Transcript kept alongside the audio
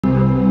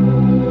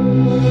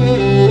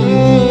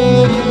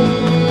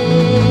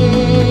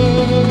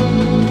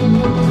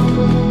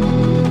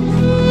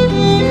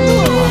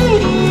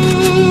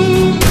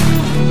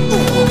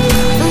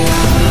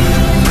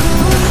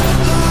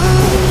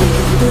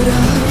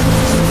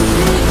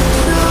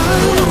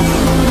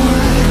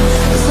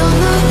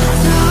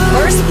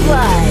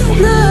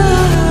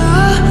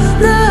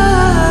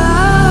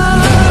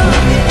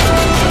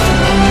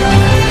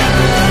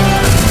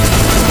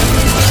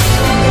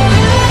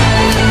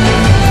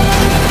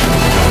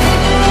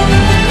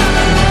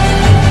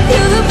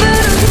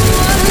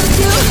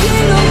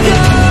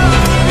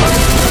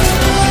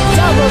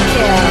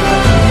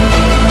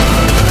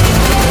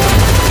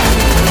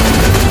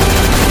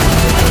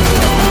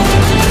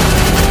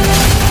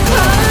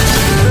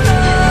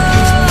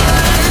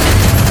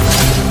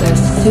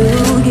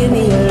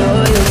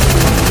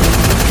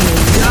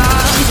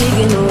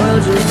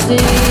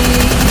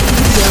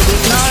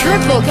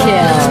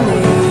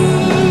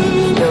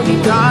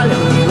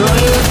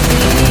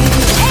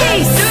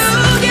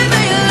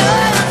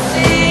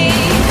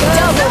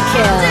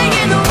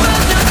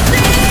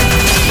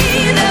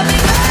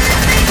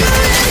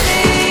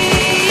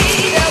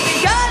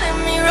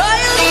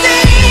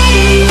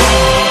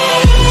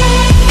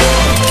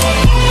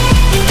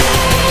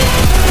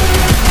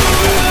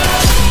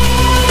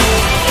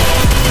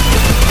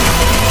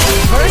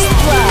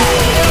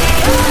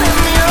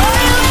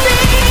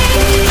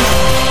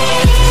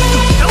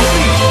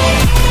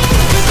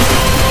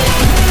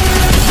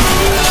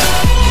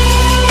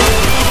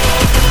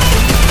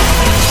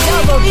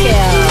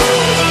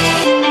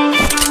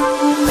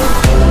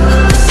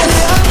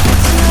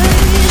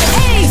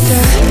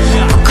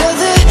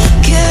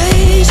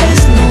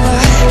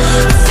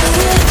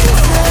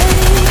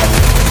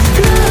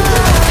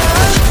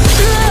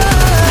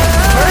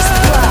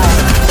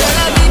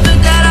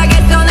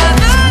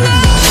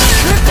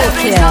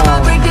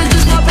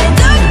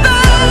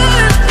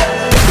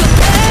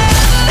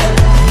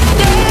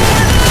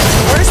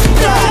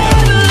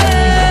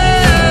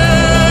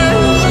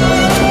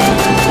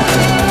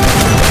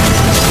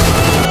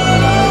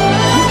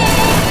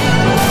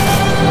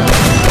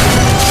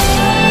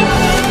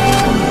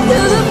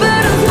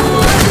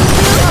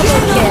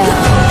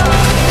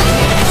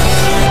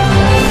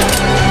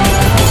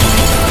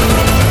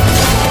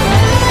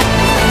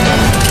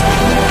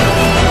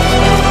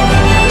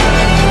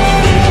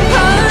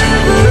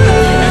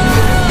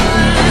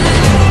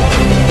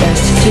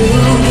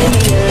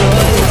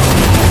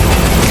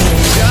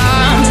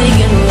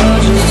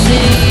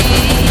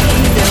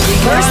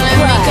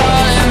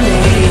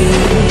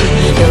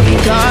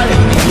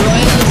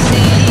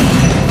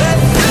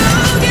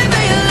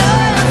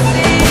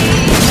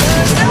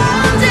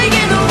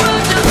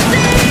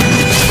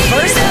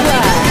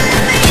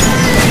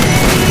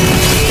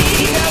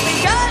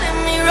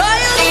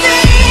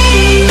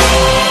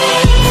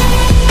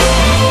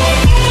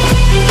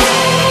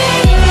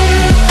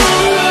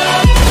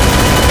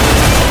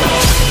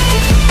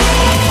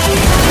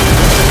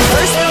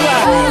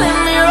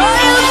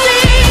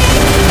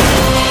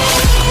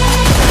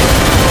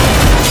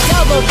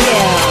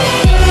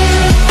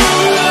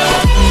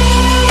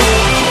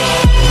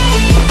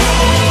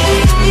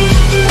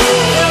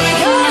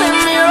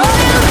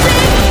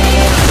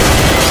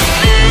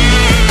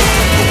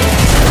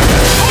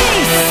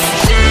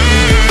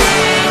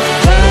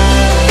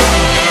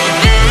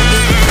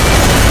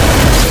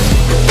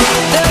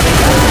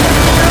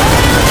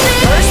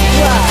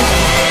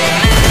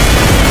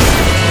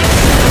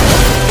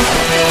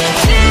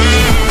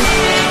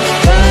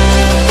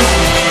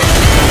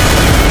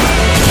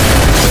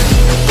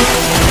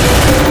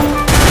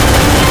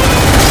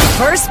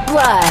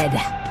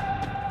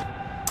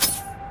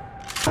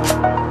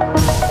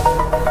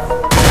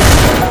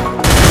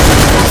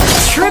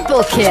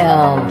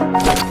kill.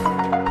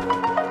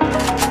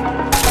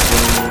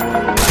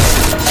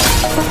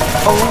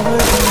 Over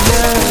the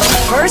air,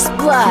 First feel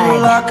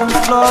blood. like I'm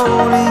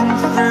floating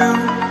through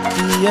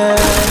the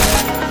air.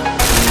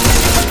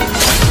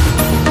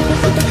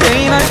 The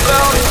pain I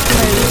felt is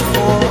paid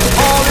for,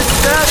 all is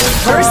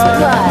satisfied. First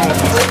blood.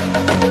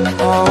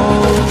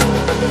 Oh,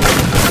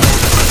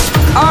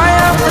 I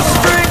am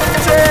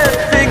restricted,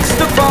 fixed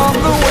upon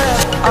the web.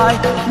 I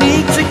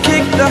need to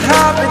kick the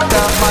habit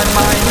that my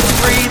mind is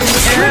breathing in.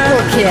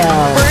 Triple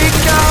kill. Break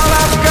out,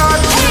 I've got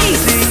to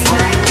see.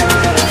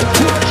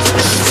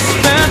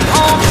 Spent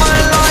all my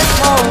life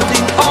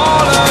holding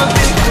all of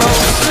it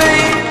closely.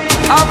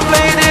 I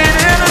played it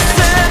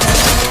innocent,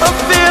 a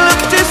feel of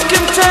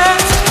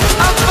discontent.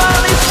 I'm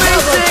finally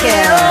facing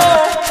it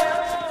all,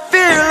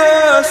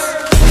 fearless.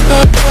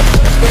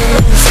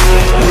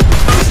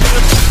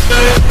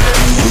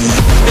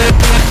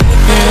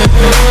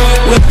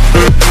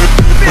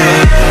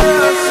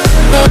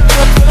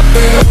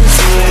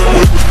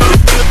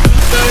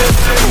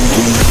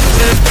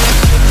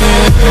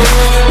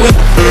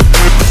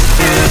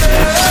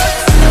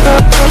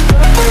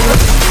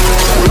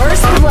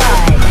 First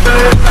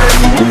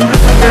blood.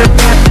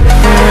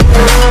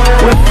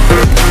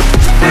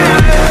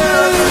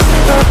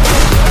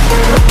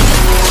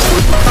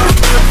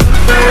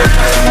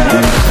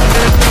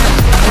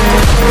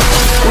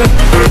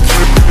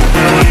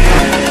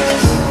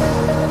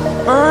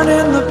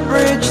 Burning the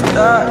bridge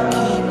that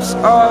keeps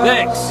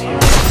us.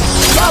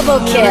 Double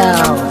kill.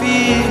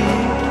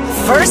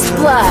 First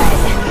blood.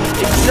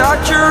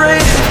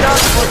 Exaggerated,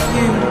 that's what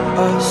you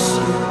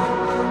assume.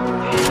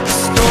 The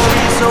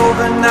story's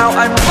over now,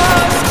 I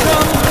must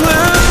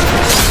conclude.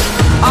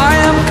 I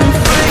am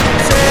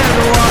conflicted,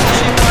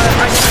 watching where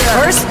I step.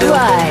 First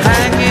blood.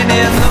 Hanging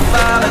in the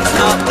balance,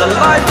 not the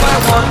life I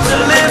want to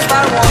live.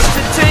 I want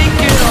to take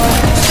it all,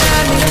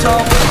 standing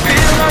tall, but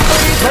feel like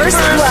the First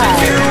person blood.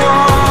 you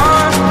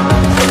are.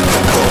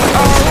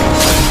 Oh,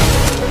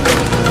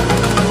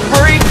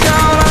 break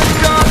out, I've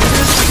got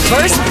to see.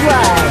 First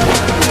blood.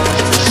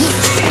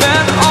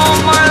 Spent all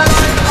my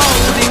life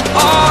holding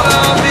all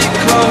of it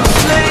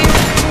closely.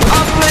 I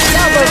played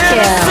Double it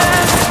kill.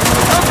 innocent,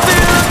 a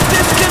feel of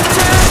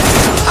discontent.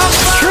 I'm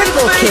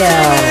Triple finally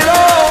kill. facing it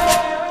all,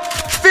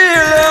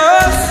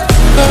 fearless.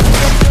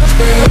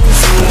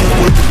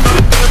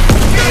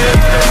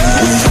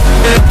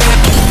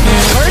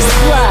 First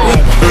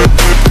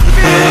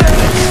blood.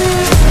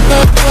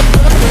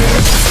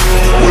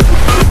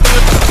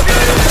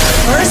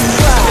 First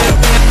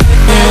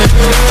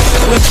blood.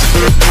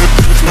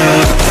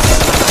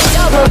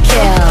 Double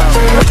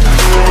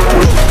kill.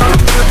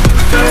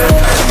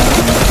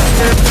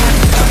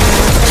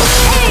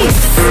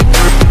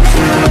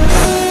 Ace.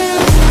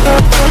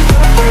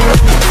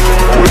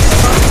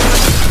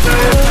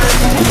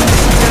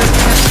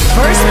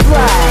 First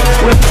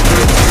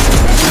blood.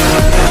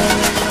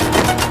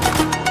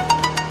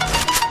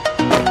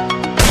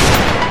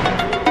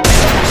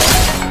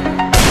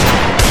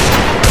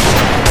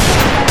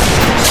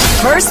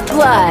 First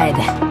blood.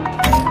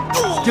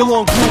 Still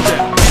on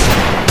cooldown.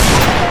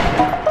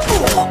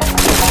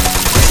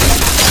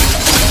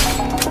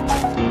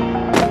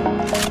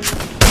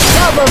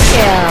 Double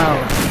kill.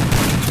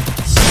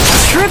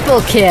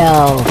 Triple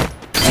kill.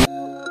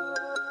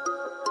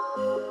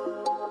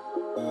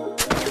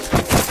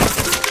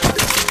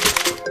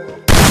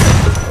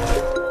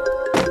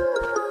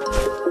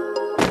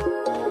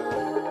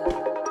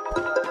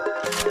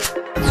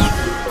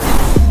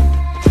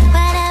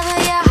 Whenever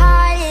your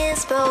heart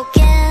is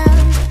broken,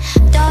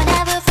 don't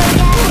ever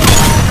forget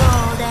you're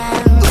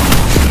golden.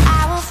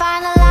 I will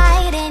find the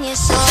light in your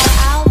soul,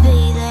 I'll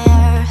be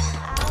there.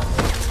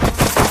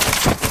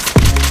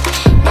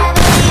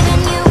 Never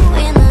leaving you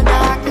in the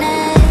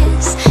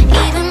darkness.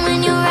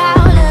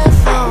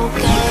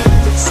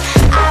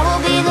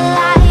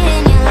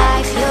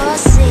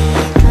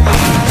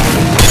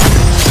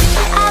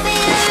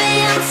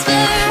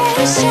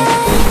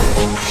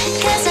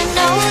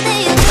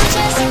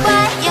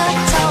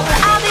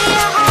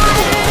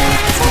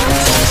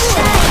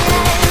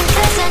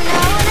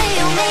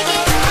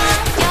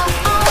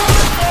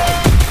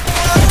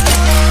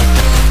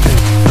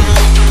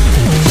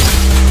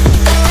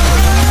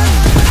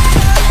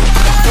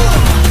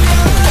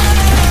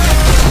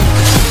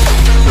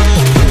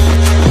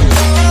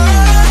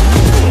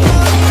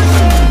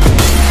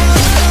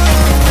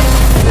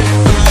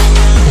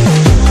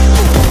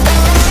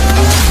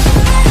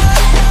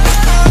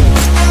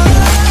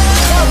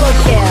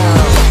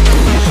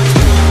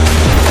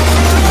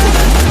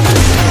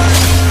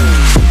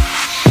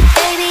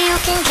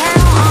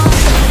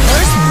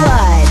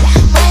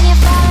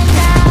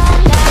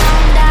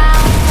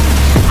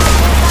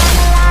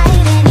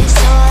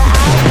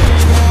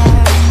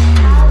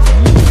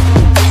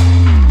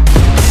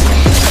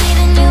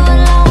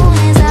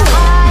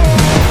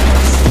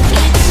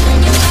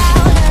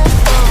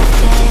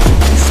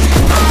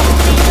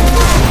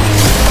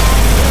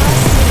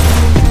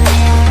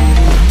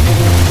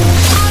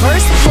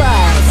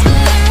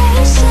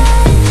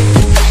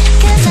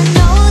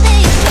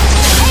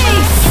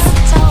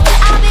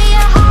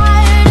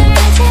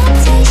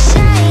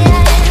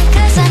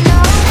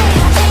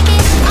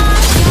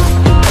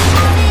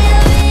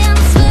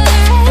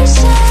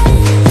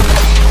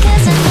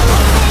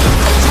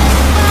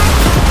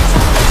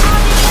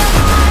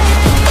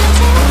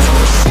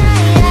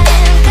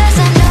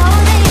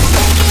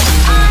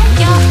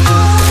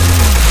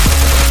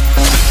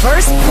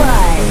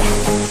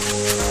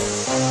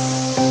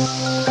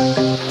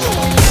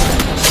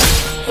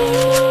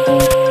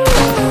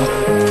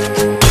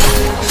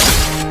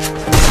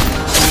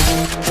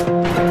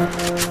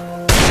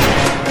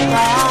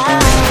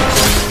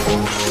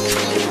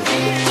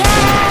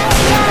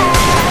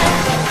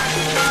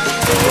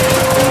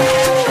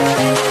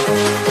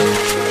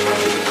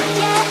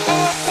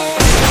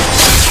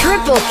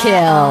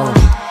 kill.